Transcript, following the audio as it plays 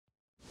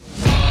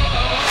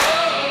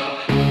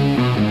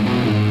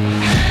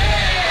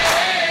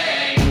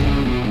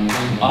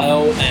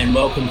and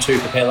welcome to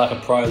Prepare Like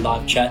a Pro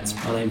live chats.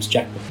 My name's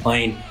Jack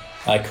McLean.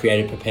 I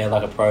created Prepare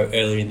Like a Pro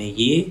earlier in the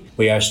year.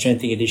 We are a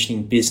strength and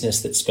conditioning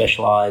business that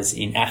specialise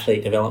in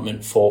athlete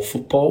development for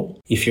football.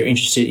 If you're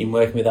interested in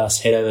working with us,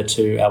 head over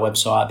to our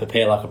website,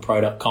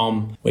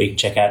 preparelikeapro.com, where you can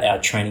check out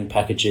our training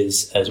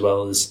packages as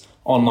well as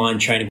online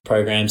training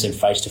programs and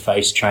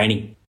face-to-face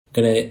training.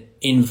 I'm going to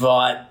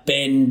invite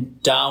Ben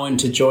Darwin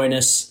to join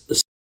us.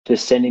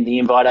 Just sending the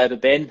invite over,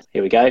 Ben.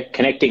 Here we go,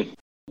 connecting.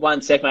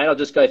 1 sec, mate. I'll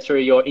just go through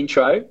your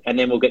intro and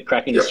then we'll get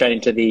cracking straight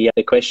into the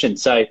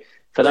questions. So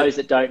for those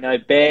that don't know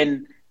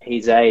Ben,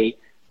 he's a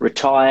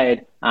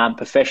retired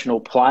professional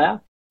player.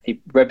 He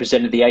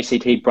represented the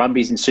ACT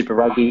Brumbies in Super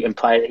Rugby and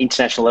played at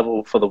international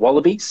level for the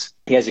Wallabies.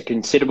 He has a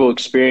considerable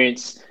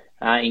experience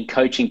in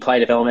coaching, play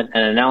development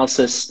and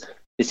analysis.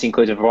 This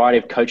includes a variety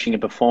of coaching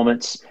and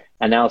performance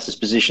analysis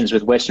positions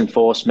with Western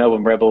Force,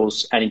 Melbourne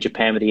Rebels, and in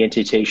Japan with the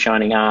NTT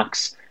Shining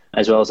Arcs,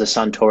 as well as the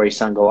Suntory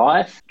Sun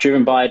Goliath,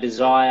 driven by a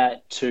desire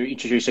to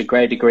introduce a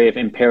great degree of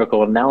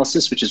empirical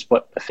analysis, which is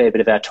what a fair bit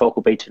of our talk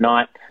will be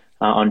tonight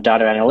on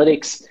data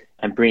analytics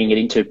and bringing it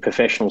into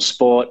professional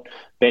sport.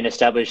 Ben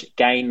established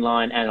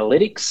Gainline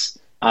Analytics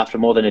after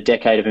more than a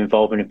decade of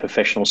involvement in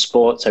professional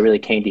sport, so really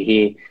keen to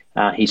hear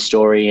his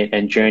story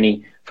and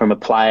journey from a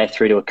player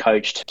through to a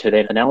coach to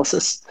then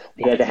analysis.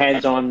 He has a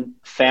hands-on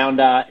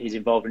founder. He's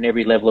involved in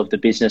every level of the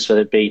business, whether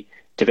it be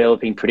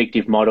developing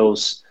predictive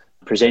models,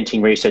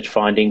 presenting research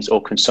findings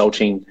or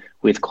consulting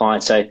with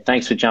clients. So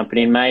thanks for jumping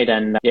in, mate,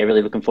 and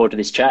really looking forward to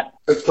this chat.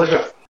 It's a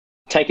pleasure.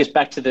 Take us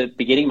back to the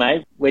beginning,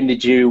 mate. When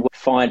did you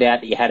find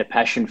out that you had a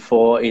passion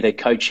for either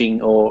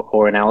coaching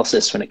or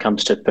analysis when it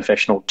comes to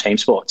professional team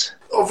sports?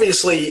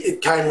 Obviously,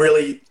 it came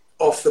really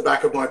off the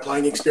back of my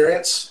playing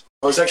experience.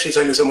 I was actually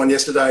saying to someone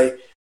yesterday,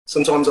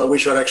 sometimes I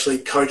wish I'd actually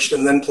coached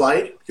and then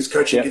played, because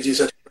coaching gives you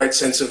such a great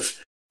sense of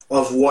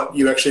what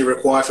you actually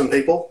require from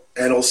people.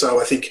 And also,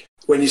 I think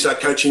when you start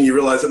coaching, you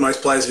realise that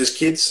most players are just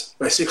kids,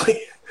 basically,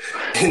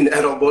 in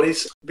adult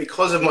bodies.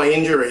 Because of my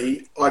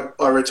injury,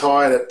 I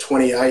retired at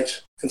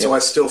 28, and so I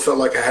still felt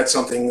like I had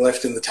something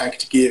left in the tank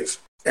to give.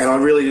 And I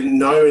really didn't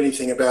know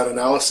anything about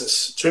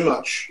analysis too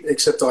much,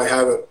 except I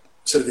have a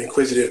sort of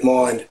inquisitive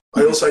mind.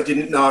 I also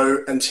didn't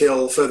know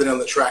until further down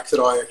the track that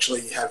I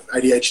actually have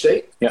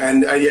ADHD. Yep.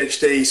 And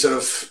ADHD sort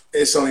of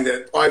is something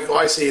that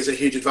I see as a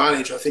huge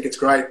advantage. I think it's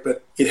great,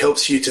 but it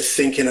helps you to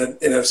think in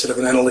a sort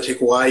of an analytic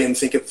way and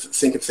think of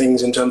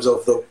things in terms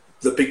of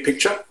the big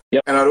picture.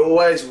 Yep. And I'd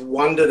always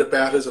wondered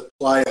about, as a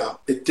player,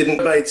 it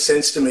didn't make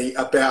sense to me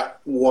about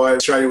why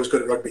Australia was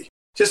good at rugby.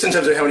 Just in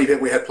terms of how many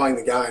people we had playing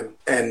the game,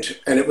 and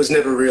it was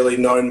never really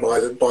known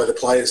by the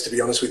players, to be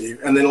honest with you.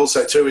 And then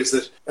also too is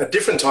that at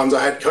different times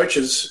I had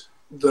coaches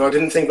that I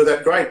didn't think were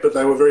that great, but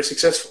they were very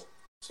successful.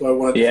 So I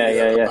wanted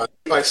to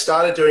I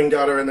started doing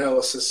data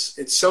analysis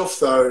itself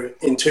though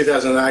in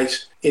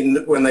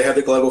 2008 when they had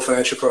the global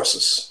financial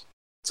crisis.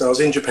 So I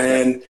was in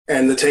Japan,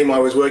 and the team I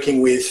was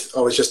working with, I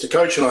was just a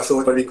coach, and I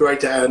thought it'd be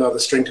great to add another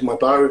string to my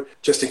bow,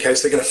 just in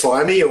case they're going to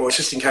fire me, or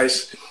just in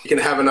case you can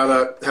have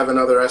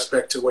another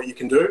aspect to what you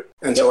can do.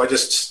 And so I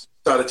just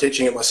started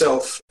teaching it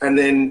myself. And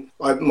then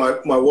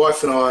my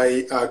wife and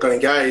I got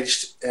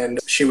engaged, and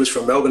she was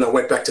from Melbourne. I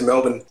went back to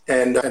Melbourne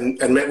and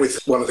met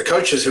with one of the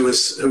coaches who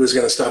was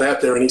going to start out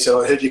there, and he said,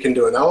 "I heard you can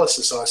do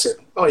analysis." And I said,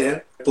 "Oh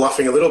yeah,"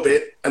 bluffing a little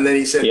bit. And then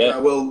he said,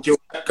 "Well, do you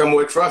want to come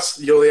work for us?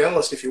 You're the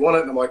analyst if you want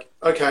it." And I'm like,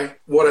 "Okay."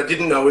 What I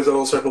didn't know is I'd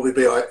also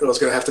probably I was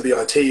going to have to be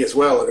IT as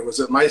well. And it was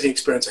an amazing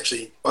experience,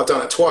 actually. I've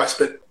done it twice,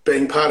 but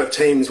being part of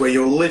teams where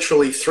you're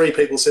literally 3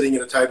 people sitting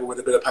at a table with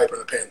a bit of paper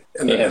and a pen.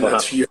 And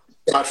that's you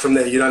start from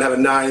there. You don't have a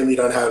name, you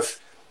don't have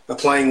a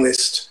playing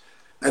list.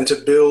 And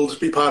to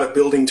be part of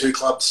building 2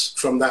 clubs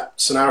from that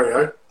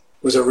scenario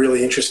was a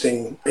really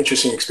interesting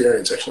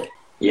experience, actually.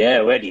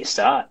 Yeah, where do you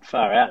start?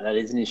 Far out. That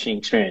is an interesting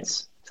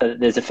experience. So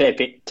there's a fair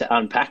bit to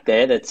unpack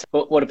there.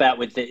 What about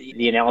with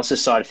the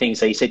analysis side of things?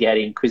 So you said you had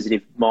an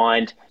inquisitive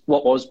mind.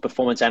 What was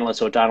performance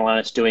analyst or data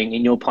analyst doing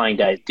in your playing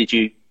days? Did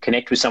you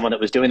connect with someone that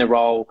was doing the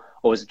role,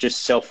 or was it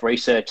just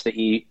self-research that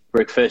you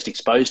were first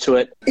exposed to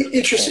it?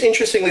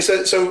 Interestingly, so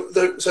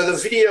the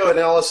video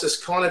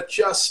analysis kind of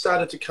just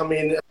started to come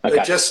in. Okay.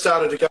 It just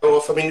started to go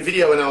off. I mean,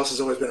 video analysis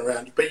has always been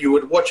around, but you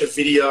would watch a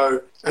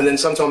video and then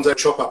sometimes they'd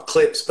chop up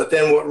clips. But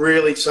then what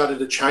really started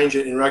to change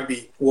it in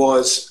rugby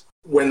was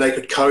when they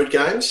could code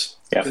games.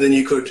 Yep. And then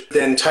you could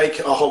then take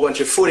a whole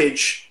bunch of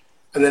footage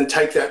and then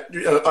take that,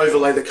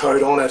 overlay the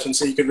code on it, and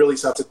so you could really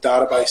start to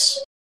database.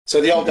 So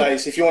the old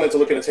days, if you wanted to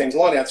look at a team's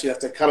lineouts, you'd have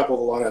to cut up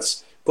all the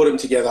lineouts, put them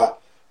together,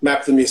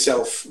 map them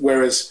yourself.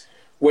 Whereas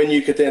when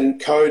you could then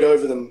code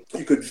over them,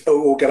 you could,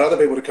 or get other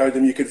people to code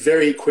them, you could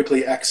very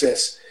quickly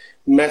access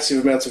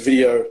massive amounts of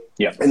video.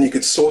 Yep. And you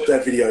could sort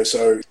that video.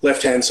 So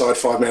left-hand side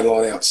 5-man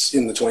lineouts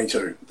in the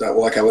 22.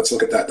 Well, okay, let's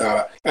look at that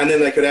data. And then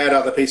they could add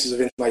other pieces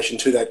of information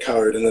to that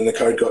code, and then the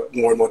code got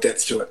more and more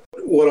depth to it.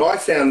 What I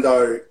found,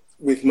 though,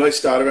 with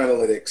most data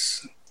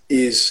analytics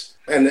is,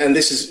 and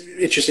this is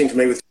interesting for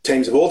me with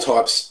teams of all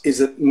types is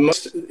that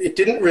it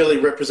didn't really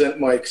represent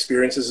my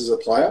experiences as a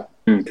player.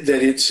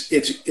 That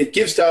it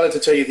gives data to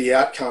tell you the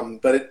outcome,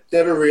 but it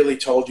never really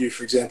told you,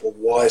 for example,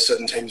 why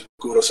certain teams were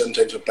good or certain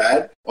teams were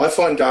bad. I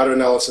find data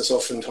analysis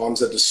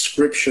oftentimes a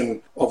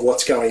description of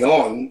what's going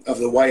on, of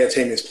the way a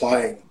team is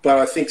playing. But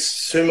I think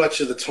so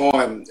much of the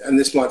time, and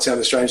this might sound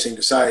a strange thing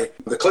to say,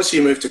 the closer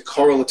you move to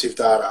correlative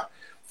data,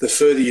 the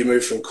further you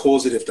move from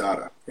causative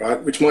data,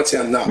 right? Which might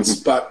sound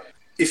nuts, but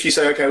if you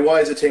say, okay,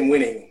 why is a team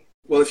winning?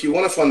 Well, if you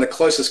want to find the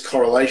closest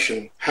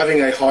correlation,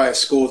 having a higher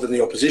score than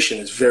the opposition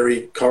is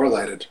very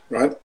correlated,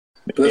 right?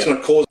 But that's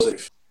not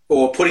causative.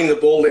 Or putting the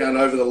ball down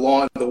over the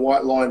line, the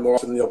white line more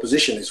often than the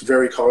opposition is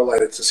very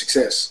correlated to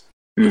success.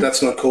 But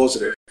that's not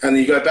causative. And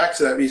then you go back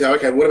to that and you say,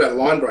 okay, what about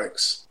line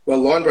breaks? Well,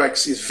 line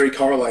breaks is very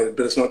correlated,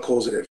 but it's not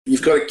causative.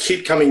 You've got to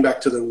keep coming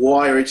back to the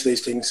why are each of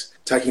these things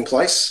taking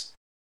place.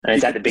 And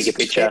is that the bigger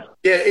picture?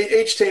 Yeah,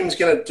 each team's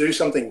going to do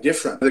something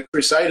different. The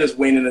Crusaders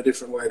win in a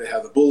different way to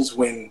how the Bulls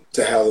win,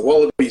 to how the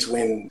Wallabies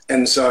win.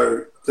 And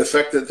so the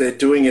fact that they're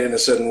doing it in a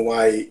certain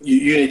way,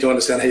 you need to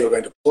understand how you're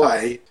going to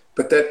play,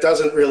 but that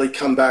doesn't really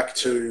come back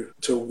to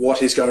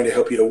what is going to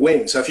help you to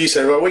win. So if you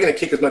say, right, we're going to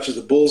kick as much as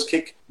the Bulls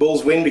kick,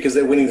 Bulls win because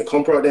they're winning the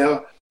comp right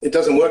now, it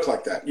doesn't work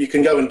like that. You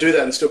can go and do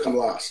that and still come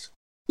last.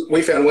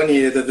 We found one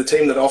year that the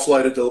team that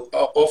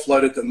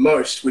offloaded the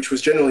most, which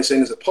was generally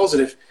seen as a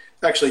positive,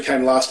 actually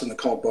came last in the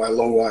comp by a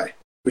long way,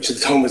 which at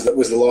the time was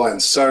the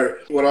Lions. So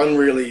what I'm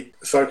really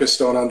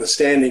focused on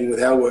understanding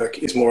with our work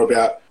is more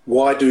about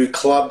why do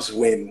clubs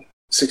win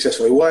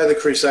successfully? Why are the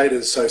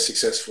Crusaders so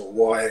successful?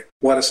 Why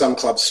do some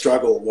clubs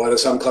struggle? Why do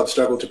some clubs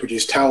struggle to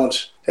produce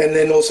talent? And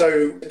then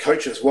also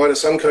coaches. Why do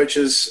some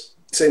coaches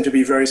seem to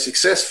be very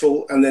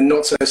successful and then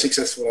not so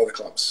successful at other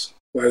clubs?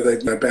 Where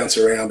they bounce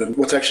around, and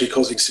what's actually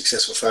causing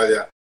successful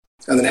failure?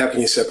 And then how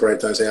can you separate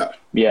those out?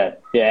 Yeah.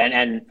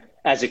 And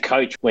as a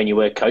coach, when you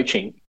were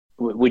coaching,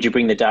 would you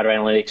bring the data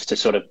analytics to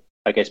sort of,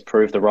 I guess,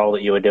 prove the role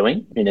that you were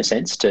doing, in a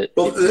sense,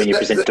 when you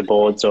present to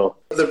boards? Or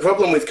the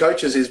problem with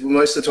coaches is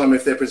most of the time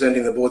if they're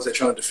presenting the boards, they're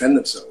trying to defend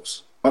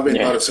themselves. I've been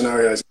part of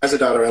scenarios as a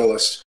data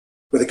analyst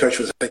where the coach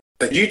was like,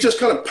 you just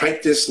kind of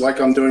paint this like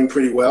I'm doing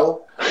pretty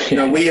well. You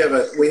know, we have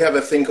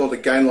a thing called a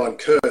gain line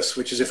curse,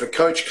 which is if a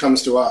coach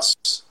comes to us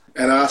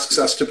and asks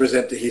us to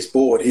present to his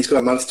board, he's got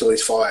a month till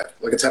he's fired.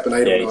 Like it's happened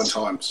 8 or 9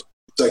 times.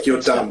 It's like,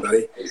 you're done,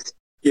 buddy.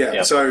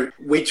 Yeah, so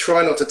we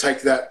try not to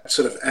take that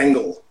sort of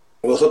angle.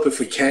 We'll help if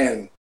we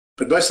can.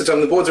 But most of the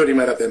time, the board's already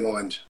made up their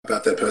mind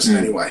about that person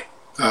anyway.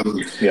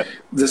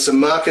 There's some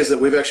markers that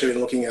we've actually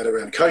been looking at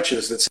around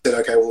coaches that said,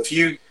 okay, well,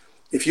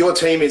 if your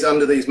team is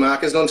under these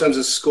markers, not in terms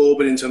of score,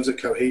 but in terms of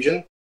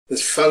cohesion,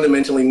 there's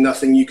fundamentally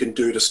nothing you can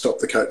do to stop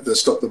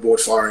the board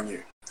firing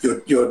you.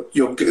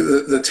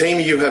 The team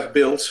you have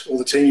built, or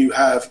the team you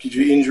have due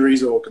to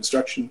injuries or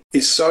construction,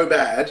 is so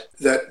bad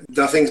that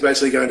nothing's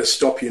basically going to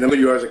stop you. No matter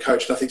you are as a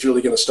coach, nothing's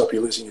really going to stop you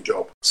losing your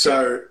job.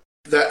 So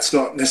that's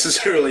not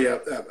necessarily a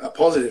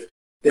positive.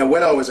 Now,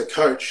 when I was a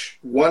coach,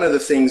 one of the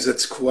things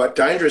that's quite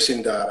dangerous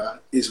in data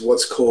is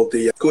what's called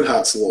the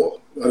Goodhart's Law.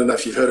 I don't know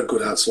if you've heard of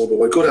Goodhart's Law, but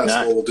what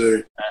Goodhart's Law will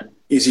do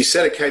is you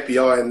set a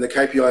KPI and the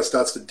KPI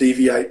starts to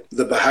deviate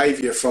the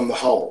behaviour from the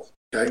whole.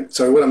 Okay,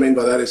 so what I mean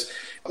by that is,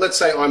 let's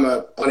say I'm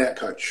a line-out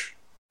coach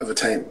of a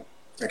team.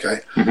 Okay,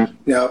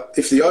 now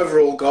if the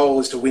overall goal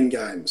is to win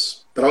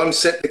games, but I'm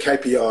set the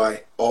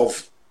KPI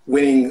of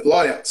winning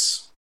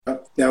lineouts.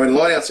 Now in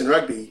lineouts in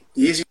rugby,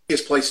 the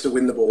easiest place to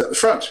win the ball is at the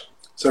front.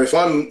 So if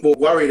I'm more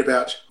worried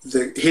about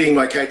hitting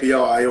my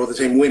KPI or the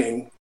team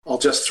winning, I'll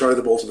just throw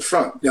the ball to the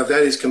front. Now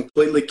that is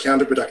completely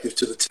counterproductive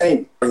to the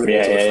team.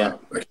 Okay.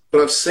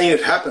 But I've seen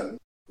it happen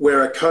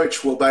where a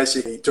coach will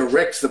basically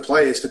direct the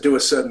players to do a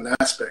certain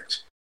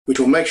aspect, which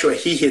will make sure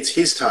he hits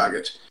his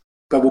target,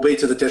 but will be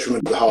to the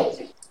detriment of the whole,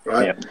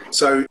 right? Yep.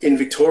 So in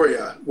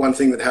Victoria, one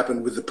thing that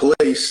happened with the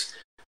police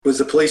was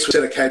the police were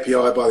set a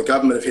KPI by the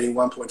government of hitting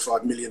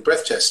 1.5 million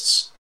breath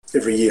tests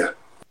every year,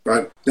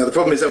 right? Now, the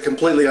problem is they're a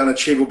completely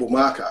unachievable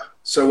marker.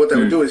 So what they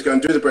would do is go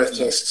and do the breath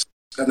tests,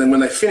 and then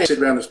when they finish, sit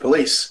around as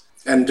police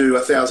and do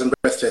 1,000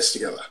 breath tests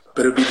together.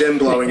 But it would be them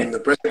blowing in the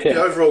breath. The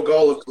overall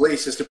goal of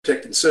police is to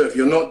protect and serve.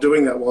 You're not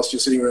doing that whilst you're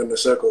sitting around in a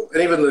circle.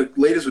 And even the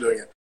leaders were doing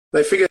it.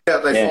 They figured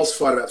out they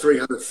falsified about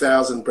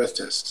 300,000 breath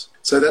tests.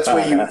 So that's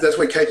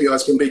where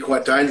KPIs can be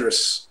quite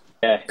dangerous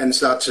and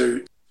start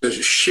to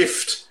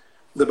shift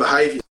the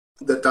behaviour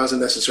that doesn't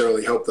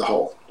necessarily help the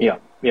whole. Yeah.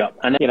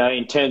 And,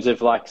 in terms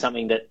of like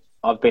something that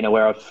I've been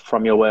aware of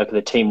from your work,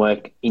 the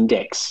teamwork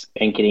index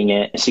and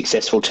getting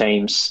successful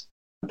teams,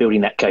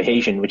 building that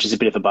cohesion, which is a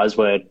bit of a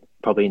buzzword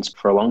probably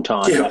for a long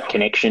time, like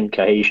connection,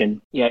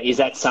 cohesion. Is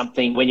that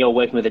something when you're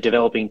working with a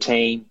developing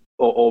team,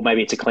 or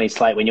maybe it's a clean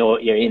slate when you're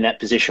in that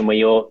position where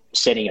you're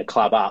setting a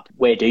club up?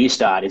 Where do you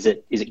start? Is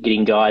it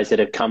getting guys that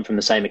have come from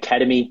the same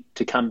academy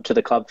to come to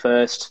the club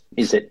first?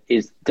 Is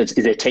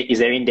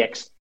there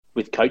index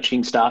with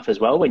coaching staff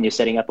as well when you're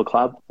setting up a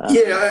club?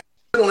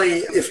 Certainly,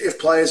 if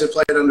players have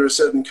played under a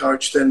certain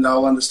coach, then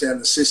they'll understand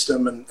the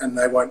system and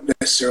they won't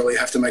necessarily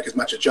have to make as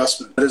much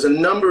adjustment. But there's a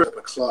number of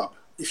a club.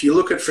 If you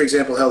look at, for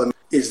example, how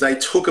is they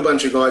took a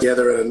bunch of guys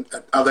together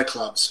at other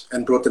clubs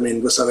and brought them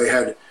in so they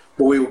had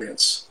boy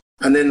audience.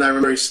 And then they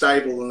were very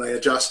stable and they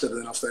adjusted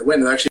and off they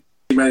went. And they actually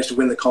managed to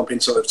win the comp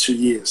inside of 2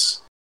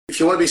 years. If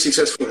you want to be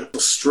successful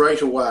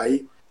straight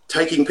away,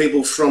 taking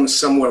people from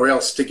somewhere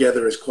else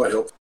together is quite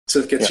helpful. So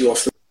it gets you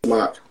off the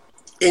mark.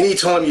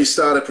 Anytime you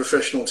start a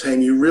professional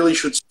team, you really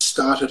should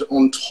start it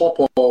on top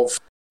of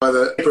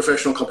either a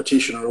professional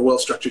competition or a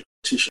well-structured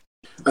competition.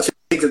 I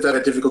think that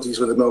had difficulties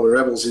with the Melbourne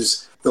Rebels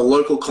is the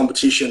local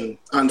competition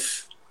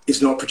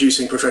is not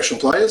producing professional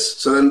players,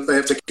 so then they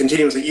have to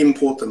continuously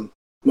import them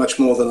much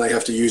more than they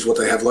have to use what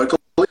they have locally.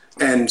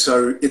 And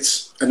so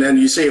and then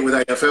you see it with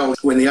AFL.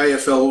 When the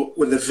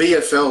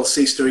VFL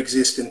ceased to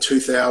exist in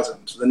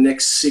 2000, the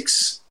next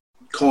 6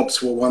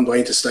 comps were won by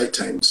interstate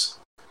teams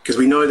because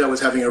we know that was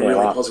having a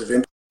really positive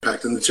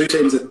impact. And the 2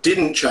 teams that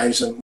didn't change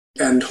them,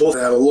 and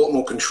Hawthorn had a lot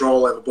more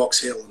control over Box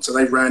Hill. And so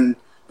they ran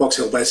Box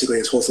Hill basically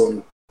as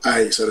Hawthorn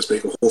A, so to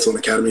speak, or Hawthorn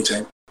Academy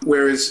team.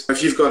 Whereas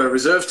if you've got a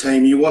reserve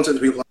team, you want it to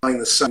be playing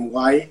the same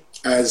way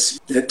as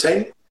their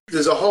team.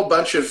 There's a whole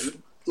bunch of,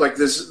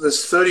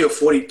 there's 30 or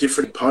 40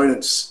 different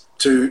components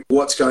to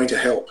what's going to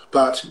help.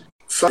 But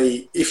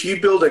if you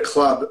build a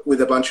club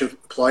with a bunch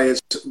of players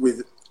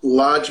with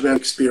large amount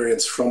of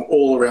experience from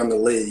all around the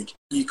league,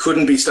 you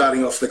couldn't be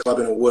starting off the club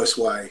in a worse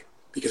way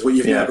because what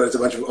you've now got is a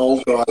bunch of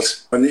old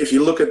guys. And if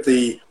you look at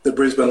the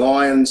Brisbane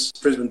Lions,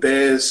 Brisbane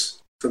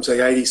Bears, from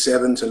say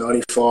 87 to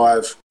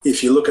 95,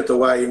 if you look at the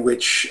way in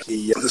which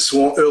the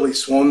early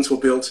Swans were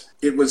built,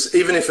 it was,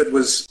 even if it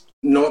was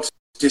not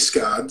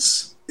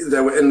discards,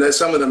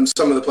 some of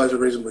the players were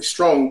reasonably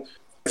strong,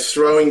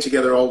 throwing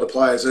together older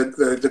players.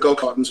 The Gold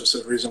Cottons were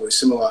sort of reasonably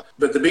similar.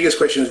 But the biggest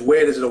question is,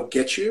 where does it all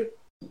get you?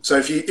 So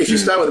if you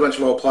start with a bunch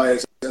of old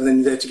players and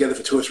then they're together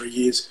for 2 or 3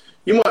 years,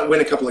 you might win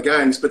a couple of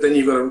games, but then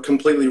you've got to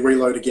completely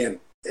reload again.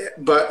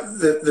 But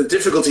the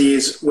difficulty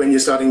is when you're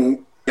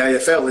starting the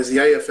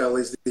AFL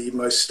is the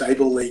most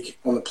stable league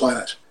on the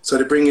planet. So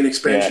to bring in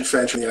expansion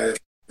fans from the AFL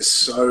is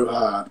so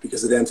hard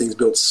because the damn thing's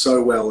built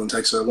so well and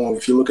takes so long.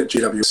 If you look at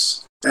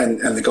GWS and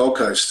the Gold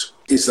Coast,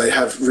 they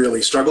have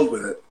really struggled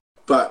with it.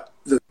 But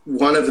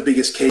one of the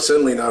biggest keys, I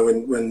certainly know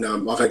when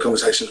I've had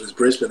conversations with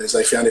Brisbane, is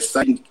they found if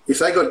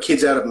they got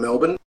kids out of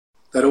Melbourne,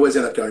 they'd always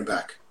end up going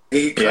back.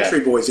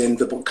 Country boys in,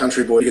 the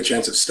country boy, you get a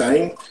chance of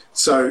staying.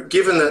 So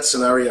given that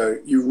scenario,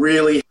 you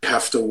really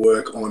have to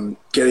work on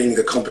getting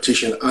the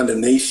competition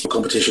underneath the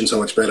competition so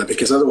much better,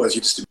 because otherwise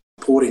you're just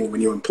importing.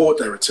 When you import,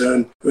 they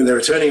return. When they're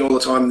returning all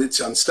the time, it's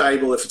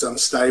unstable. If it's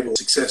unstable,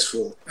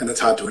 successful, and it's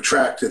hard to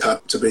attract. It's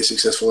hard to be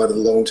successful over the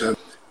long term.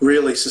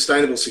 Really,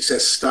 sustainable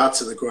success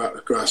starts at the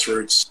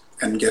grassroots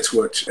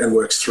and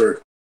works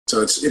through.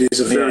 So it is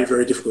a very,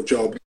 very difficult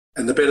job.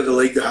 And the better the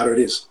league, the harder it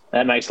is.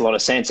 That makes a lot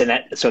of sense. And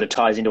that sort of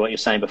ties into what you're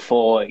saying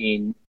before.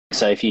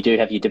 So if you do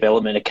have your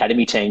development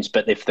academy teams,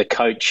 but if the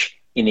coach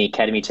in the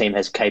academy team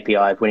has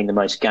KPI of winning the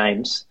most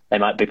games, they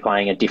might be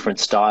playing a different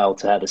style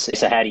to how to.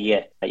 So how do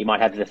you might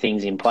have the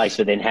things in place,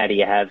 but then how do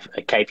you have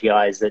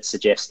KPIs that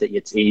suggest that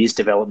it is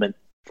development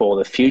for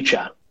the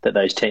future, that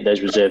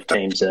those reserve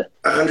teams are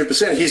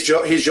 100%.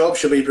 His job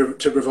should be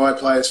to provide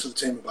players for the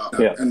team above,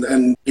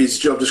 and his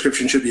job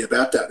description should be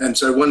about that. And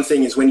so one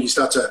thing is when you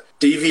start to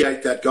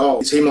deviate that goal,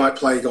 is he might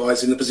play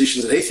guys in the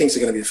positions that he thinks are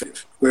going to be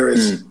effective.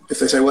 Whereas if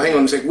they say, well, hang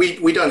on a sec,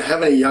 we don't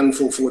have any young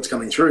full forwards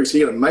coming through, so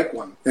you're going to make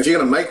one. Now, if you're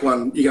going to make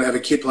one, you're going to have a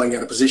kid playing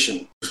out of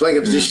position. Playing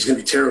out of position is going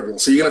to be terrible.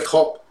 So you're going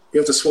to you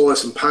have to swallow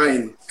some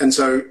pain. And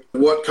so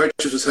what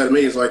coaches would say to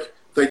me is like,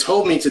 they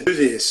told me to do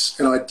this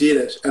and I did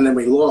it, and then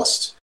we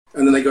lost.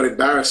 And then they got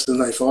embarrassed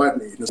and they fired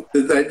me.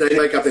 They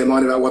make up their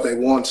mind about what they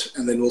want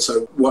and then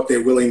also what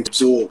they're willing to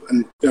absorb.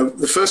 And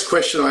the first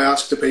question I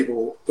ask to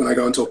people when I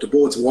go and talk to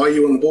boards, why are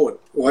you on the board?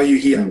 Why are you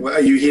here? Why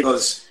are you here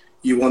because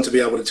you want to be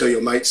able to tell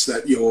your mates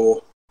that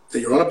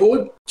you're on a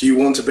board? Do you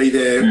want to be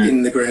there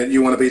in the grand?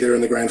 You want to be there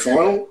in the grand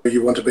final? Do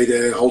you want to be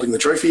there holding the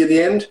trophy at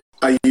the end?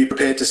 Are you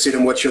prepared to sit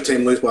and watch your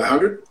team lose by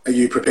 100? Are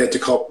you prepared to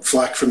cop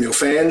flack from your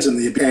fans? And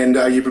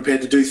are you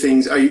prepared to do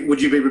things?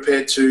 Would you be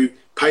prepared to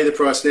pay the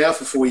price now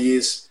for 4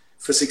 years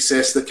for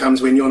success that comes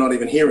when you're not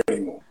even here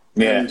anymore?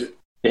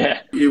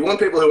 You want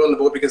people who are on the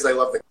board because they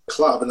love the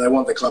club and they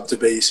want the club to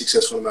be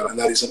successful, and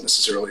that isn't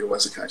necessarily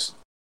always the case.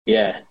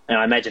 Yeah, and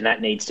I imagine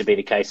that needs to be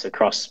the case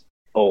across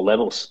all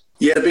levels.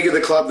 Yeah, the bigger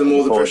the club, the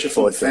more the pressure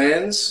for the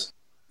fans.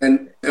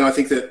 And I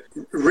think that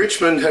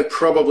Richmond had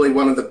probably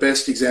one of the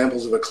best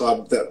examples of a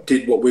club that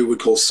did what we would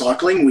call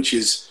cycling, which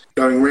is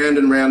going round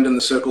and round in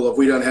the circle of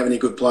we don't have any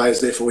good players,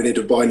 therefore we need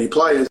to buy new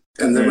players.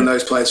 And then when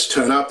those players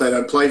turn up, they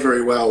don't play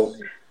very well,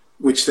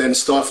 which then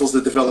stifles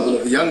the development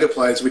of the younger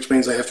players, which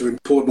means they have to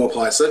import more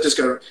players. So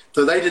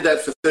they did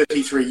that for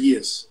 33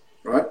 years,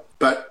 right?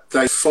 But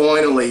they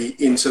finally,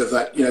 in sort of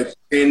that,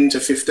 10 to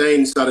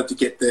 15, started to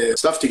get their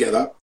stuff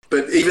together.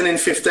 But even in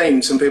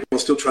 15, some people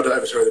still tried to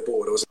overthrow the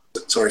board.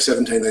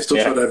 17, they still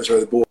tried to overthrow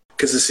the board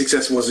because the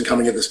success wasn't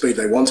coming at the speed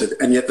they wanted.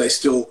 And yet they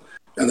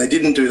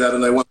didn't do that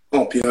and they won the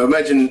comp.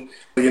 Imagine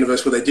a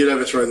universe where they did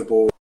overthrow the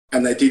board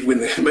and they did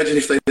win. Imagine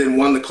if they then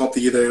won the comp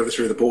the year they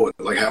overthrew the board.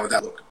 Like, how would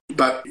that look?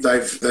 But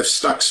they've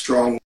stuck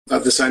strong.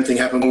 The same thing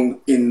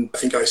happened in, I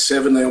think,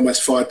 '07. They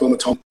almost fired Bomber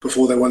Tom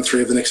before they won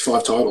 3 of the next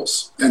 5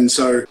 titles. And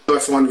so what I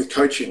find with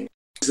coaching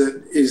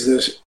is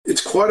that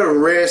it's quite a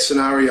rare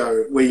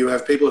scenario where you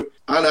have people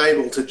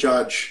unable to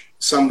judge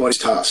somebody's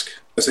task.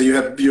 So you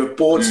have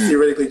boards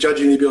theoretically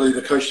judging the ability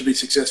of a coach to be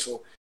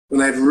successful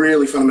when they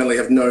really fundamentally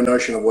have no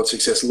notion of what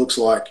success looks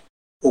like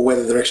or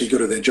whether they're actually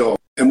good at their job.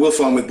 And we'll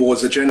find with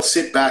boards that generally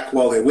sit back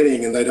while they're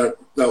winning and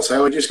they'll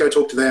say, just go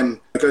talk to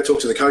them, go talk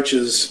to the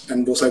coaches,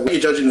 and we'll say, well, are you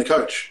judging the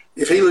coach?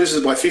 If he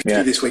loses by 50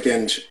 this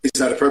weekend, is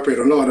that appropriate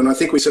or not? And I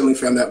think we certainly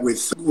found that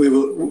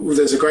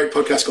there's a great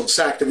podcast called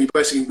Sacked, and we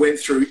basically went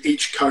through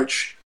each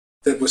coach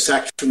that was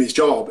sacked from his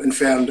job and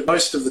found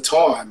most of the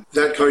time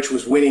that coach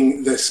was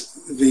winning the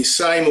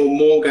same or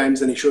more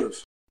games than he should have.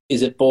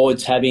 Is it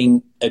boards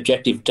having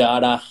objective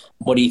data?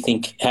 What do you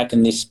think? How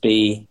can this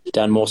be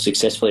done more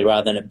successfully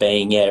rather than it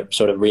being,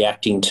 sort of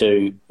reacting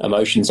to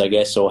emotions, I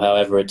guess, or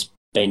however it's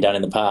been done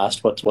in the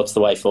past? What's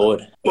the way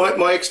forward?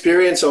 My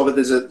experience of it,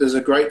 there's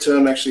a great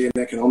term actually in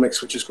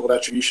economics which is called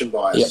attribution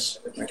bias.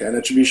 Yep. Okay, and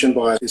attribution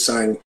bias is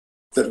saying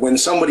that when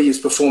somebody is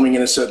performing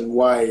in a certain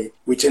way,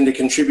 we tend to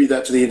contribute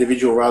that to the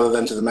individual rather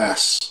than to the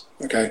mass.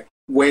 Okay.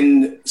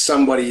 When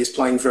somebody is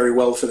playing very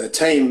well for their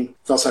team,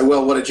 they'll say,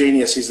 well, what a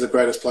genius, he's the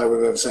greatest player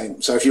we've ever seen.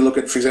 So if you look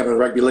at, for example, the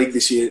rugby league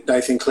this year,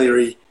 Nathan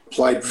Cleary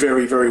played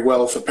very, very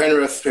well for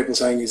Penrith. People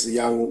saying he's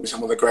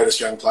some of the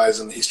greatest young players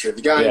in the history of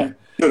the game. Yeah.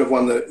 Should have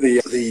won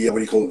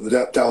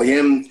the Dally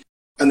M.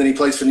 And then he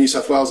plays for New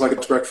South Wales like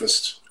it's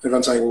breakfast.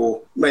 Everyone's saying,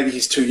 well, maybe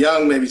he's too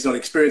young, maybe he's not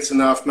experienced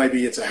enough,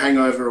 maybe it's a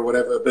hangover or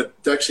whatever. But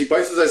actually,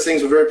 both of those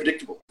things were very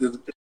predictable. The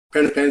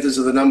Penrith Panthers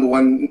are the number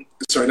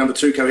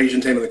 2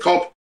 cohesion team in the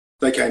comp.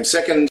 They came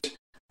second.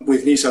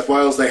 With New South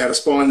Wales, they had a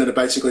spine that had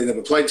basically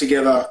never played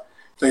together.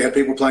 They had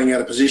people playing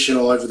out of position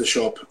all over the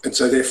shop. And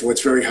so therefore,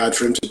 it's very hard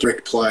for him to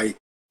direct play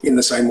in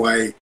the same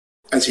way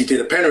as he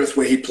did at Penrith,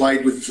 where he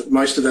played with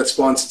most of that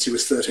spine since he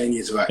was 13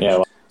 years of age. Yeah,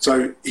 well.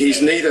 So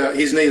he's neither of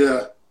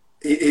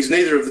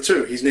the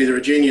two. He's neither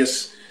a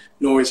genius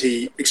nor is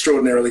he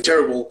extraordinarily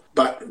terrible.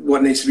 But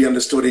what needs to be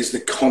understood is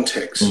the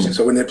context. Mm.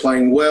 So when they're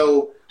playing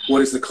well,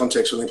 what is the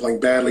context? When they're playing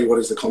badly, what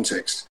is the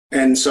context?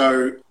 And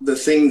so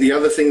the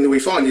other thing that we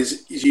find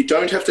is you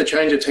don't have to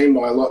change a team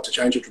by a lot to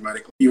change it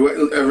dramatically.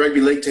 A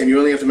rugby league team, you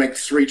only have to make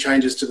 3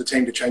 changes to the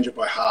team to change it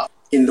by half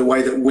in the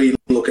way that we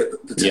look at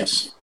the teams.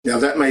 Yes. Now,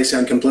 that may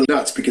sound completely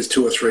nuts because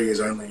 2 or 3 is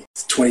only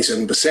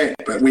 27%,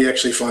 but we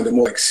actually find it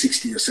more like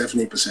 60 or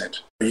 70%.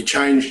 You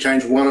change 3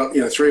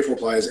 or 4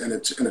 players and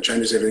it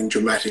changes everything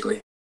dramatically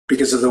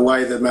because of the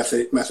way the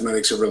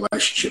mathematics of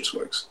relationships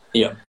works.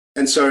 Yeah.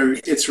 And so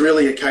it's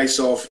really a case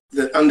of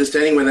that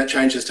understanding when that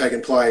change has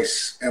taken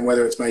place and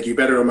whether it's made you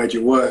better or made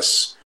you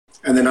worse,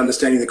 and then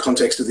understanding the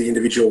context of the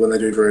individual when they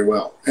do very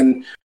well.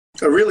 And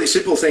a really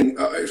simple thing,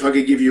 if I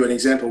could give you an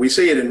example, we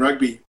see it in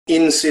rugby.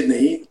 In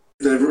Sydney,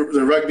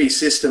 the rugby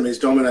system is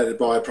dominated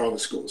by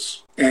private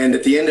schools. And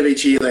at the end of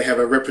each year, they have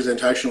a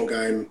representational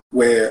game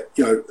where,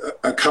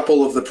 a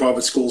couple of the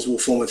private schools will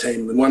form a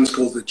team. And one's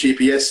called the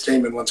GPS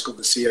team and one's called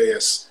the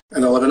CAS.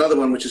 And they'll have another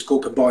one which is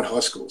called Combined High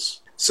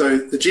Schools. So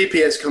the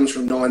GPS comes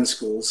from 9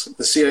 schools,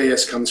 the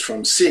CAS comes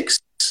from 6,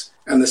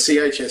 and the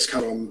CHS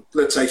comes from,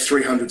 let's say,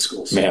 300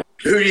 schools. Yeah.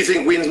 Who do you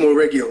think wins more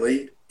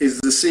regularly? Is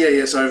the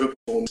CAS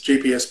overperforms,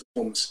 GPS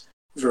performs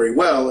very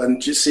well,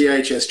 and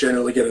CHS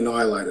generally get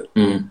annihilated.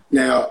 Mm.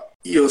 Now,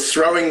 you're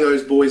throwing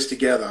those boys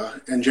together,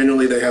 and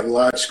generally they have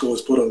large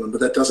scores put on them,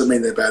 but that doesn't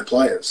mean they're bad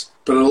players.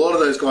 But a lot of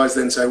those guys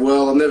then say,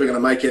 well, I'm never going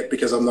to make it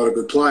because I'm not a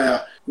good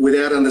player,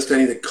 without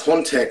understanding the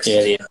context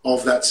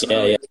of that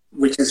scenario,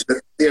 which is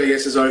that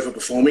CAS is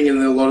overperforming, and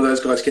then a lot of those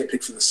guys get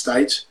picked for the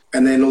state,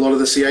 and then a lot of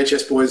the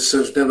CHS boys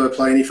sort of never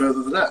play any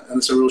further than that, and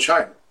it's a real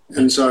shame.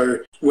 And so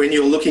when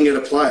you're looking at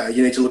a player,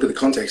 you need to look at the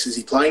context. Is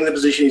he playing the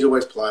position he's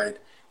always played?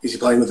 Is he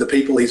playing with the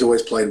people he's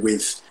always played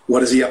with?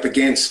 What is he up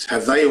against?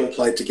 Have they all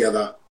played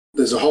together?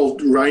 There's a whole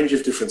range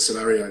of different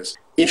scenarios.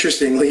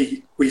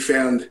 Interestingly, we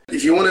found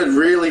if you want to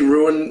really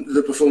ruin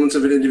the performance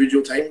of an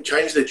individual team,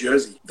 change their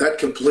jersey. That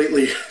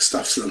completely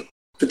stuffs them,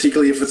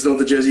 particularly if it's not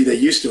the jersey they're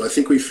used to. I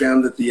think we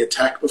found that the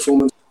attack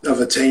performance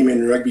of a team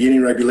in rugby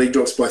union, rugby league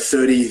drops by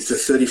 30 to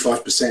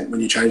 35%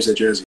 when you change their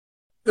jersey.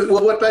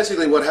 Well,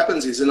 what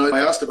happens is, and I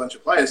asked a bunch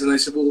of players, and they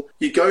said, well,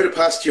 you go to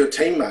pass to your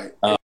teammate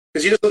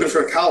because you're just looking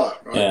for a colour,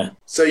 right? Yeah.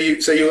 So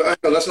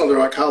that's not the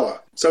right colour.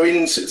 So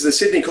in the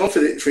Sydney Comp,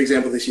 for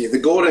example, this year, the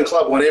Gordon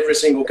Club won every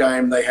single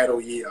game they had all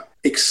year,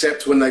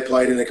 except when they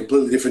played in a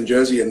completely different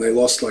jersey and they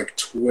lost like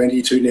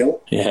 22-0.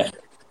 Yeah.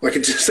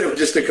 They were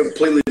just a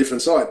completely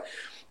different side.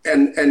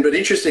 But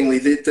interestingly,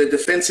 the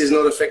defence is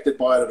not affected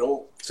by it at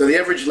all. So the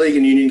average league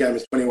and union game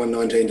is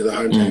 21-19 to the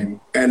home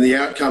team, and the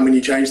outcome when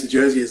you change the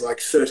jersey is like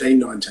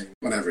 13-19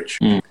 on average.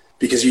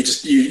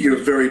 Because you're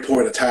very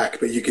poor at attack,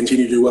 but you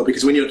continue to do well.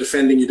 Because when you're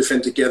defending, you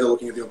defend together,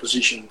 looking at the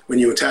opposition. When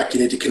you attack, you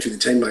need to connect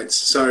with your teammates.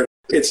 So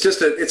it's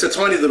a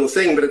tiny little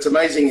thing, but it's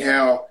amazing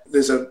how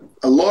there's a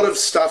lot of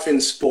stuff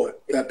in sport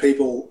that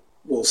people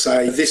will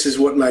say this is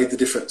what made the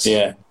difference.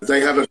 Yeah,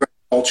 they have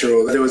a culture.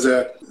 Or there's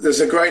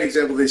a great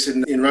example of this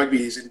in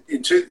rugby. Is in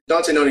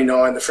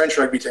 1999, the French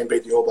rugby team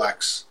beat the All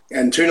Blacks,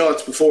 and 2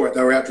 nights before it,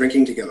 they were out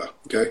drinking together.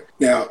 Okay,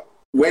 now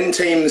when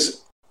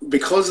teams,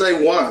 because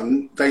they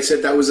won, they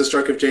said that was a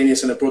stroke of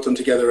genius and it brought them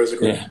together as a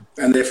group,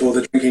 and therefore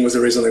the drinking was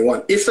the reason they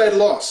won. If they'd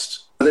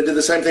lost, they did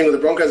the same thing with the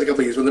Broncos a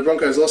couple of years. When the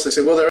Broncos lost, they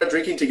said, well, they were out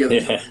drinking together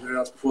 2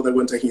 nights before, they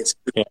weren't taking it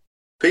seriously. Yeah.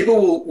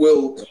 People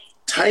will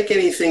take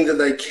anything that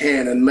they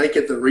can and make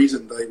it the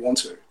reason they want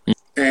to.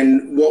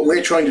 And what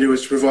we're trying to do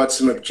is to provide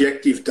some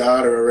objective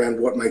data around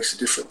what makes a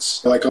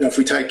difference. Like, if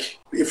we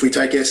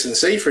take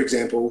S&C, for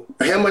example,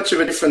 how much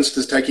of a difference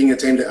does taking a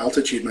team to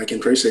altitude make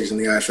in pre-season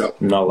in the AFL?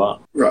 Not a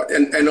lot. Right.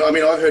 And I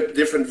mean, I've heard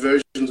different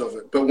versions of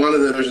it, but one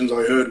of the versions I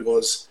heard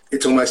was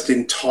it's almost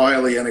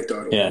entirely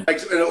anecdotal. Yeah. And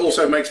it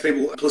also makes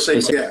people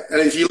placebo. Yeah.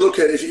 And if you look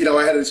at,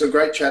 I had some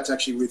great chats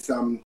actually with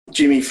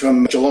Jimmy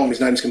from Geelong.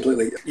 His name's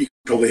completely, you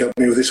can probably help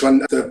me with this one,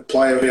 the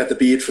player who had the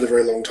beard for the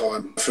very long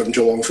time from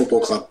Geelong Football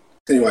Club.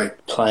 Anyway,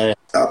 player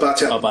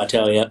Bartel.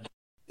 Bartel, yeah.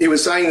 He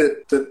was saying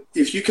that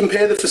if you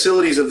compare the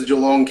facilities of the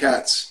Geelong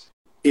Cats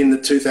in the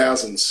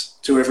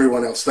 2000s to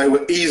everyone else, they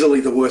were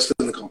easily the worst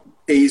in the comp,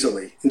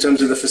 easily, in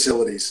terms of the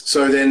facilities.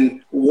 So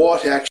then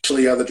what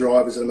actually are the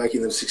drivers that are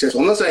making them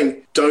successful? I'm not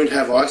saying don't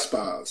have ice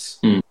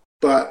bars,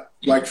 but,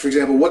 like, for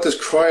example, what does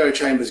cryo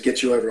chambers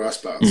get you over ice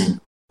bars?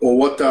 Or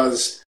what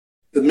does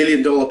the $1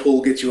 million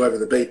pool get you over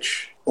the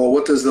beach? Or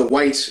what does the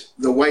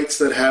weights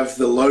that have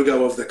the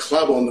logo of the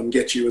club on them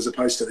get you as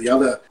opposed to the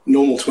other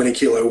normal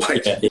 20-kilo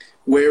weight? Yeah.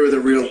 Where do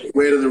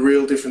the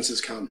real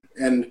differences come?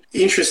 And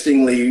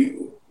interestingly,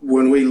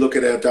 when we look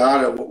at our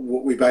data,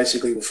 what we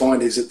basically will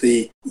find is that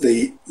the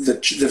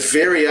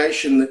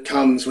variation that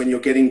comes when you're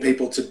getting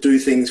people to do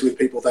things with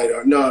people they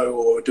don't know,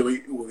 or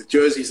with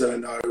jerseys they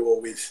don't know,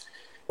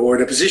 or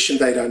in a position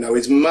they don't know,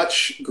 is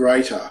much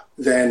greater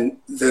than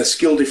the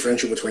skill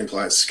differential between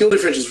players. Skill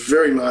differential is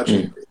very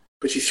marginal.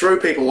 But you throw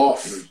people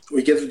off,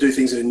 we get to do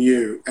things that are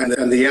new,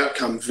 and the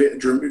outcome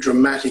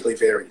dramatically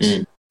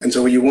varies. And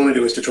so what you want to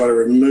do is to try to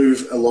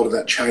remove a lot of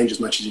that change as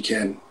much as you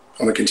can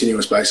on a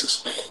continuous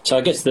basis. So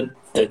I guess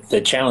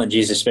the challenge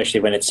is, especially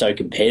when it's so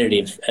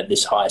competitive at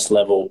this highest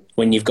level,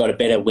 when you've got a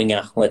better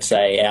winger, let's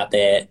say, out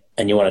there,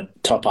 and you want to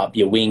top up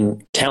your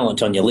wing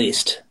talent on your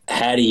list,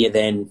 how do you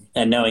then,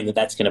 and knowing that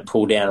that's going to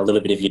pull down a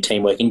little bit of your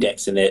teamwork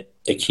index in the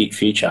acute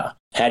future,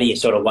 how do you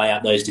sort of weigh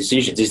up those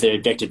decisions? Is there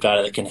objective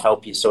data that can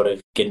help you sort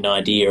of get an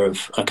idea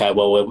of, okay,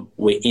 well,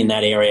 we're in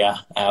that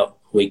area,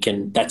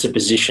 that's a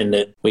position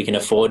that we can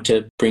afford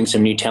to bring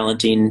some new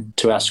talent in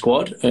to our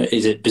squad?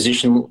 Is it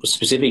position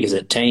specific? Is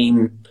it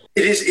team?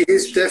 It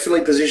is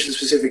definitely position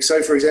specific.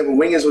 So, for example,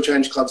 wingers will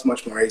change clubs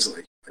much more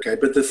easily. Okay,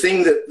 but the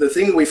thing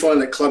that we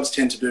find that clubs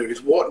tend to do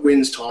is what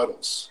wins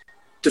titles.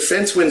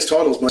 Defence wins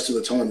titles most of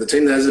the time. The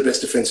team that has the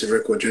best defensive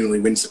record generally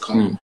wins the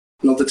comp.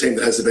 Not the team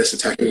that has the best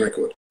attacking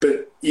record.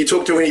 But you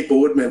talk to any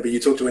board member, you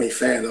talk to any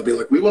fan, they'll be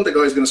like, we want the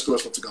guy who's going to score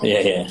us lots of goals.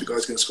 Yeah. The guy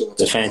who's going to score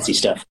lots of goals. The fancy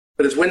stuff.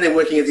 But it's when they're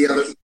working at the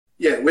other...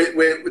 Yeah,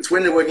 it's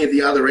when they're working at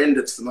the other end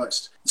it's the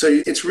most. So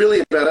it's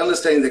really about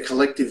understanding the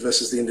collective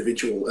versus the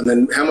individual, and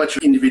then how much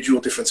individual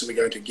difference are we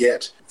going to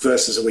get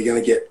versus are we going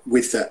to get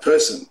with that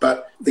person.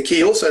 But the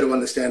key also to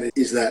understand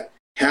is that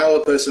how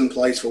a person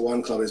plays for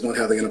one club is not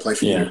how they're going to play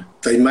for you.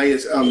 They may...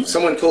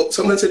 someone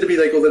said to me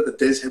they call it the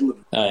Des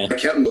Hedlund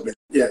accountant.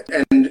 Yeah,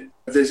 and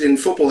in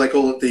football they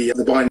call it the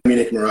Bayern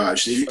Munich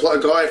Mirage. If a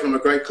guy from a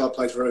great club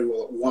plays very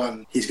well at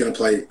one,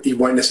 he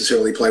won't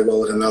necessarily play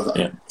well at another.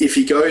 Yeah. If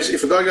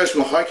a guy goes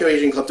from a high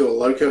cohesion club to a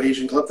low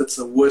cohesion club, that's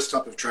the worst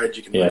type of trade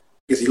you can make,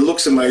 because he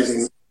looks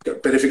amazing.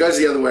 But if it goes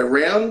the other way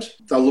around,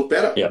 they'll look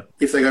better. Yeah.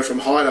 If they go from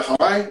high to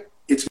high,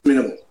 it's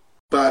minimal.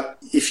 But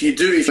if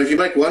you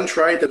make one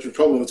trade, that's the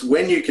problem. It's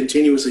when you're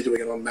continuously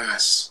doing it en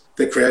masse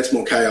that creates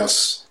more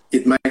chaos.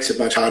 It makes it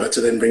much harder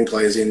to then bring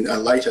players in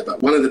later.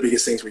 But one of the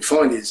biggest things we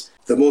find is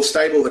the more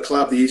stable the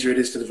club, the easier it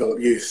is to develop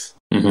youth.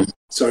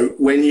 So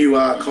when you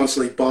are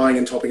constantly buying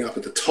and topping up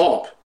at the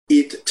top,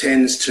 it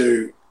tends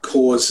to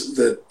cause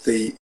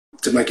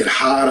to make it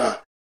harder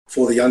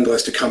for the young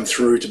guys to come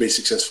through to be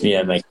successful.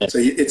 Yeah, makes sense. So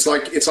it's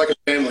like a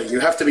family.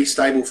 You have to be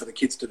stable for the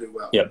kids to do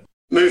well. Yep.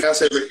 Move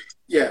house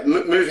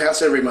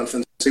every month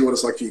and see what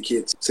it's like for your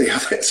kids. See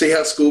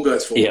how school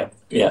goes for them.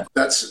 Yeah.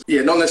 That's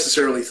not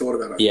necessarily thought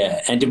about it.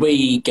 Yeah. And did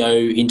we go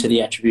into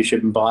the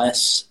attribution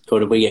bias, or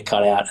did we get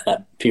cut out at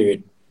that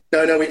period?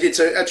 No, we did.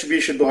 So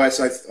attribution bias,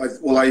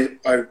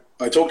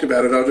 I talked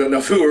about it. I don't know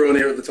if we were on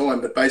air at the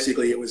time, but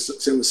basically it was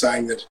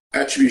saying that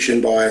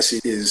attribution bias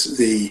is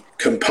the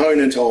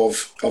component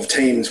of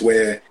teams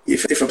where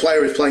if a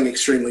player is playing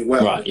extremely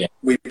well,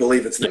 we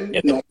believe it's them,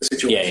 not the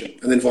situation,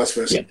 and then vice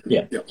versa.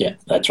 Yeah,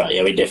 that's right.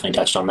 Yeah, we definitely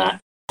touched on that.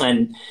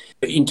 And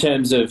in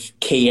terms of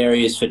key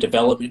areas for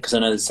development, because I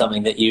know there's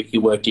something that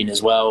you worked in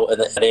as well, are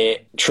there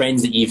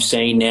trends that you've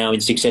seen now in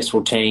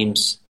successful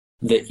teams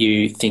that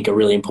you think are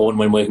really important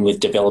when working with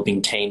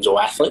developing teams or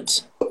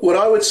athletes? What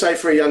I would say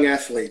for a young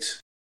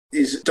athlete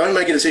is don't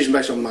make a decision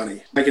based on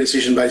money. Make a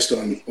decision based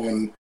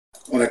on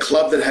a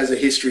club that has a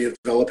history of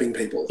developing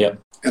people,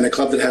 and a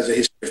club that has a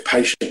history of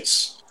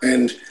patience.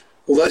 And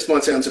although this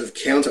might sound sort of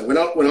counter, when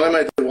I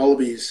made the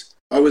Wallabies,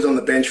 I was on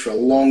the bench for a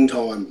long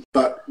time.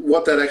 But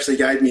what that actually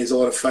gave me is a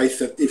lot of faith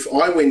that if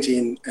I went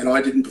in and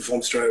I didn't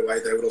perform straight away,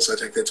 they would also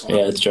take their time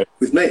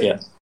with me. Yeah.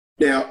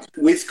 Now,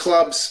 with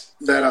clubs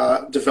that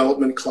are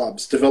development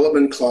clubs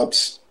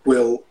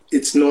will,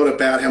 it's not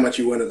about how much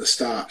you earn at the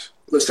start.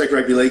 Let's take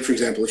rugby league, for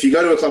example. If you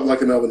go to a club like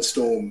the Melbourne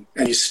Storm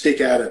and you stick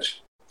at it,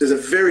 there's a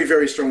very,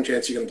 very strong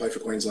chance you're going to play for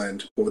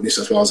Queensland or New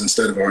South Wales in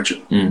State of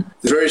Origin.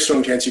 There's a very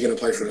strong chance you're going to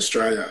play for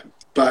Australia.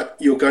 But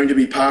you're going to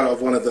be part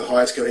of one of the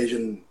highest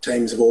cohesion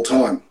teams of all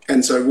time.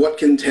 And so what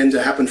can tend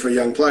to happen for a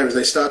young player is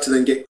they start to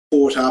then get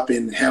caught up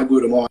in how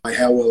good am I,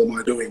 how well am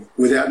I doing,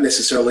 without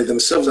necessarily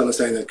themselves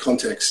understanding that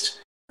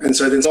context. And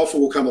so then an offer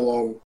will come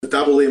along,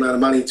 double the amount of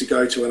money to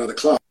go to another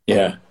club.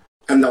 Yeah.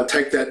 And they'll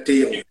take that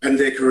deal and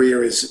their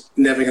career is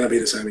never going to be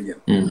the same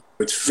again.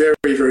 It's very,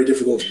 very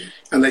difficult.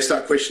 And they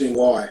start questioning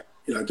why,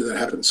 do that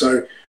happen?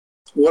 So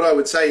what I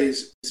would say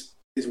is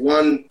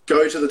one,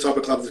 go to the type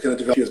of club that's going to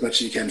develop you as much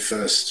as you can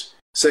first.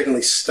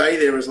 Secondly, stay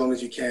there as long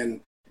as you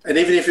can. And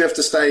even if you have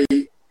to stay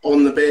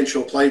on the bench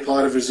or play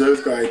part of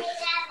reserve grade,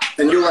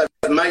 and you'll have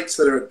mates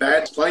that are at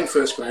bad playing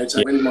first grade,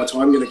 so when's my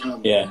time going to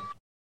come? Yeah.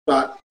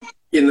 But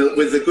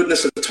with the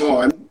goodness of the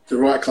time, the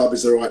right club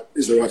is the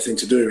right thing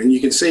to do. And you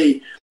can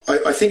see,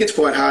 I think it's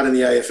quite hard in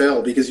the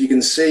AFL because you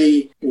can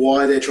see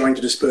why they're trying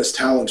to disperse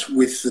talent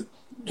with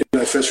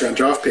the first round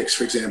draft picks,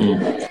 for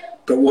example.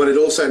 But what it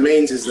also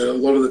means is that a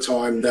lot of the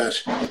time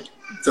that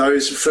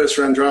those first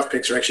round draft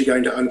picks are actually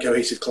going to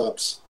uncohesive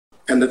clubs,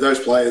 and that those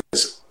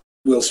players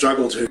will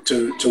struggle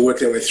to work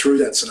their way through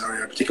that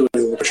scenario,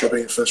 particularly the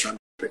shopping at first round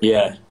pick.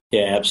 Yeah,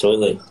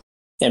 absolutely.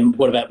 And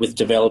what about with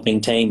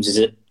developing teams?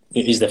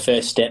 Is the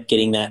first step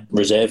getting that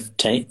reserve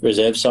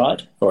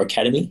side or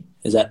academy?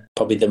 Is that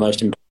probably the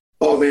most important?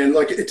 Oh man,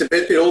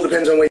 it all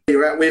depends on where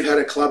you're at. We've had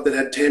a club that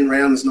had 10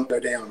 rounds not go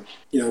down.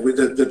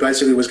 That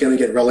basically was going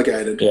to get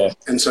relegated. Yeah.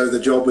 And so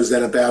the job was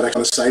then about kind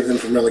of save them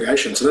from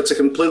relegation. So that's a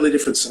completely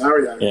different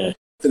scenario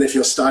than if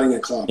you're starting a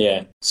club.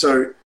 Yeah.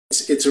 So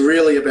it's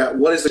really about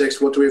what is the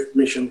text, what do we have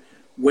permission,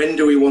 when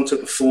do we want to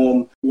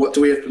perform, what do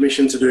we have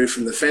permission to do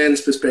from the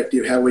fans'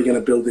 perspective, how are we going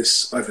to build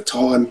this over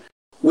time.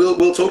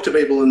 We'll talk to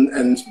people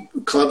and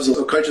clubs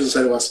or coaches will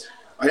say to us,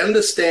 I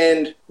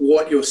understand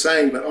what you're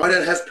saying, but I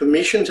don't have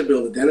permission to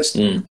build a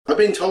dynasty. I've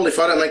been told if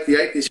I don't make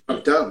the 8 this year,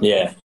 I'm done.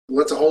 Yeah. Well,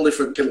 that's a whole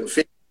different kettle of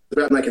fish.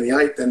 About making the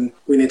 8, then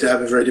we need to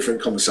have a very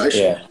different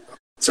conversation. Yeah.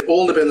 So it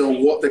all depends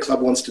on what the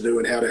club wants to do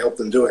and how to help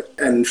them do it.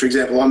 And, for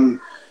example,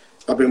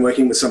 I've been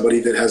working with somebody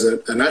that has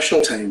a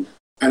national team,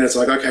 and it's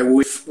like, okay,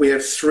 well, we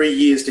have 3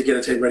 years to get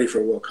a team ready for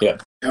a World Cup. Yeah.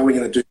 How are we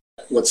going to do that?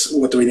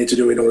 What do we need to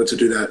do in order to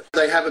do that?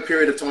 They have a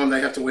period of time they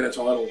have to win a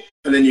title,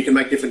 and then you can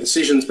make different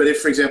decisions. But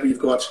if, for example, you've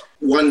got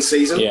one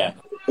season,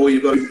 or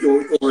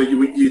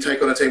you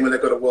take on a team where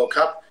they've got a World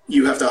Cup,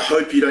 you have to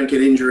hope you don't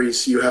get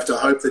injuries. You have to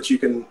hope that you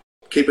can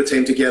keep a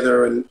team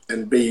together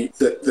and be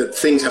that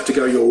things have to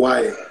go your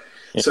way.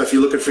 Yeah. So if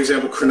you look at, for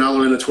example,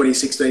 Cronulla in the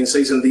 2016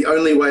 season, the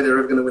only way they're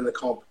ever going to win the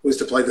comp was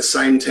to play the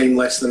same team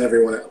less than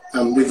everyone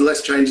else, with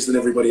less changes than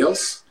everybody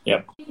else.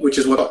 Yep. Which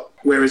is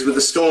whereas with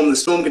the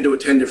Storm can do it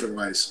 10 different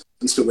ways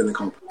and still win the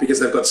comp because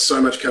they've got so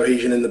much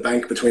cohesion in the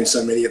bank between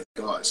so many of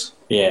the guys.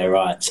 Yeah,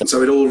 right.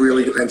 So it all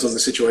really depends on the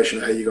situation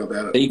and how you go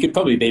about it. But you could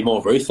probably be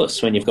more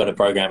ruthless when you've got a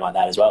program like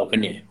that as well,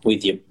 couldn't you?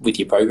 With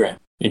your program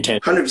in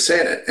terms.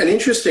 100%. And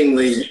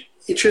interestingly,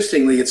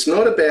 it's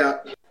not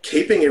about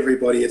keeping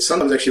everybody. It's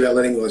sometimes actually about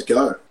letting guys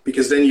go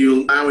because then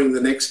you're allowing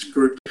the next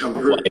group to come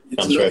through.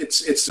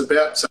 It's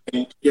about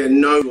saying,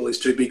 no rule is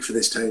too big for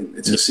this team.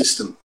 It's a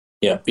system.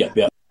 Yeah.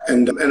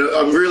 And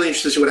I'm really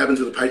interested to see what happens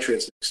with the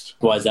Patriots next.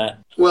 Why is that?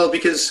 Well,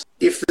 because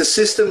if the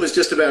system was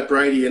just about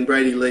Brady and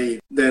Brady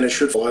leave, then it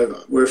should fall over.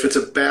 Where if it's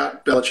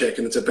about Belichick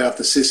and it's about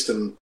the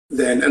system,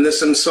 and there's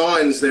some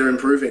signs they're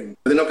improving.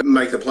 They're not going to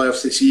make the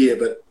playoffs this year,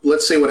 but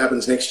let's see what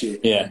happens next year.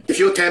 Yeah. If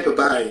you're Tampa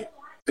Bay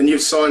and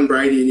you've signed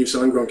Brady and you've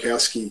signed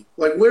Gronkowski,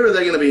 where are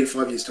they going to be in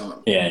 5 years'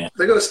 time? Yeah.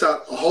 They've got to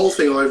start a whole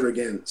thing over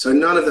again. So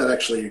none of that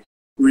actually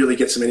really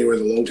gets them anywhere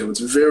in the long term. It's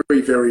very,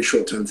 very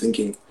short-term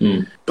thinking.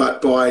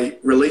 But by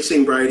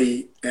releasing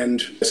Brady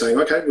and saying,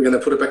 okay, we're going to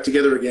put it back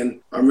together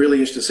again, I'm really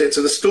interested to see it.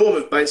 So the Storm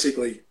have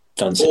basically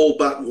all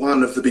but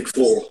one of the big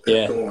four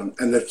gone,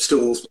 and they're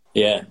still...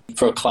 Yeah.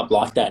 For a club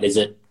like that, is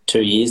it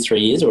 2 years,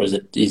 3 years, or is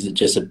it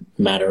just a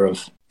matter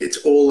of... It's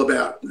all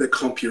about the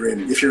comp you're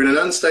in. If you're in an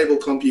unstable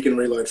comp, you can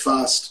reload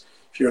fast.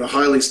 If you're in a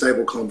highly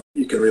stable comp,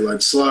 you can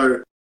reload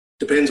slow.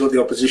 Depends what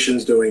the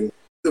opposition's doing.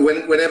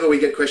 Whenever we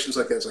get questions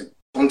like that, it's like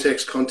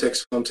context.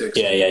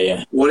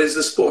 Yeah. What is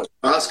the sport?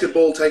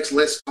 Basketball takes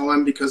less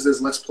time because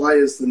there's less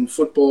players than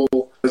football.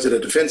 Is it a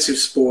defensive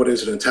sport?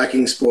 Is it an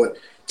attacking sport?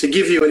 To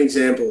give you an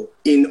example,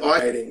 in ice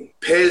skating,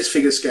 pairs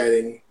figure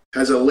skating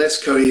has a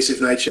less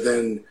cohesive nature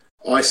than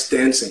ice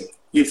dancing.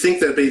 You'd think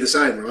they'd be the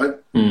same, right?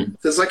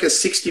 There's like a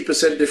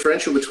 60%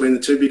 differential between the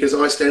two because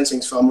ice dancing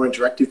is far more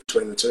interactive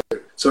between the two.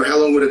 So how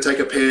long would it take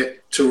a pair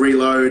to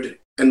reload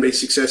and be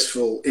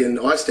successful in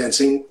ice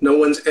dancing? No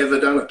one's ever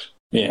done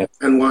it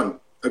and won.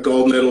 a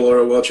gold medal or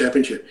a world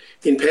championship.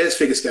 In pairs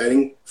figure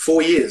skating,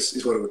 4 years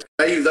is what it would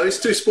take. Those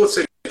two sports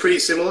are pretty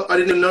similar. I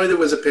didn't even know there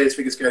was a pairs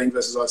figure skating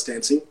versus ice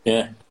dancing.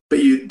 Yeah.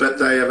 But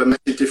they have a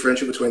massive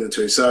differential between the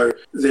two. So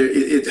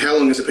how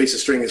long is a piece of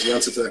string is the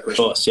answer to that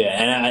question. Of course,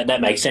 yeah. And that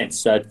makes sense.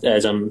 So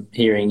as I'm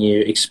hearing you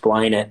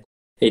explain it,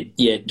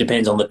 it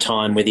depends on the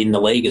time within the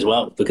league as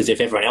well. Because if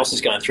everyone else is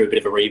going through a bit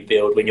of a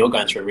rebuild, when you're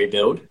going through a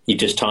rebuild, you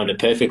just timed it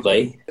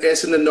perfectly.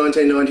 Essendon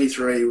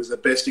 1993 was the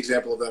best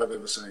example of that I've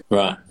ever seen.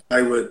 Right.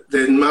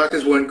 Their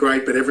markers weren't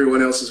great, but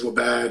everyone else's were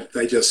bad.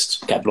 They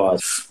just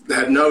capitalised. They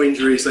had no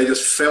injuries. They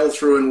just fell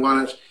through and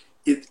won it.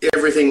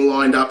 Everything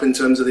lined up in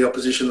terms of the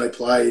opposition they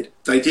played.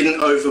 They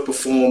didn't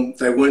overperform.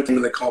 They weren't in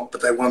the comp,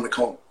 but they won the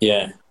comp.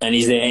 Yeah. And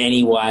is there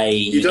any way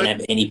you can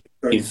have any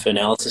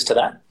analysis to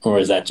that? Or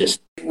is that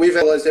just... We've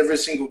analysed every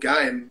single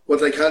game. What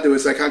they can't do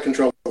is they can't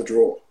control the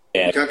draw.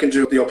 Yeah. You can't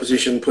control the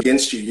opposition put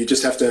against you. You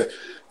just have to,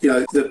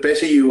 the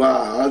better you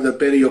are, the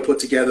better you're put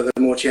together, the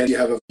more chance you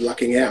have of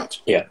lucking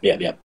out. Yeah.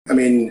 I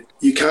mean,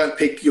 you can't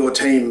pick your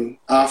team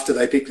after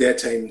they pick their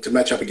team to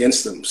match up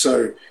against them.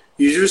 So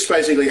you just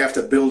basically have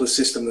to build a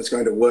system that's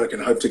going to work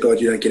and hope to God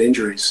you don't get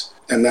injuries.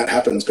 And that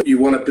happens. But you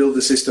want to build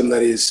the system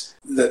that is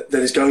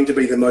going to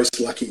be the most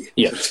lucky,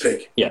 so to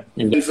speak. Yeah.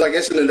 And for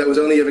Essendon, that was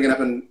only ever going to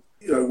happen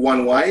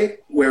one way,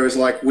 whereas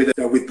like with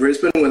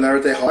Brisbane, when they were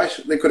at their height,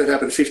 they could have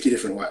happened 50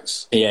 different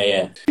ways.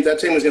 Yeah. That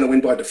team was going to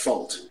win by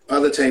default.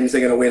 Other teams,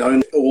 they're going to win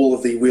only all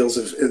of the wheels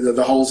of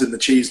the holes in the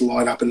cheese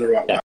line up in the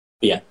right way.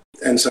 Yeah.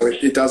 And so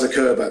it does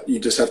occur, but you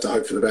just have to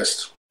hope for the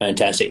best.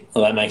 Fantastic.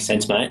 Well, that makes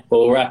sense, mate.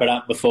 Well, we'll wrap it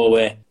up before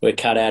we're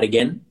cut out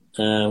again,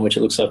 which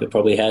it looks like it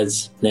probably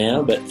has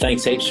now. But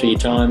thanks heaps for your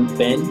time,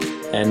 Ben.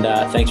 And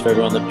thanks for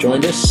everyone that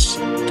joined us.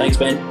 Thanks,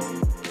 Ben.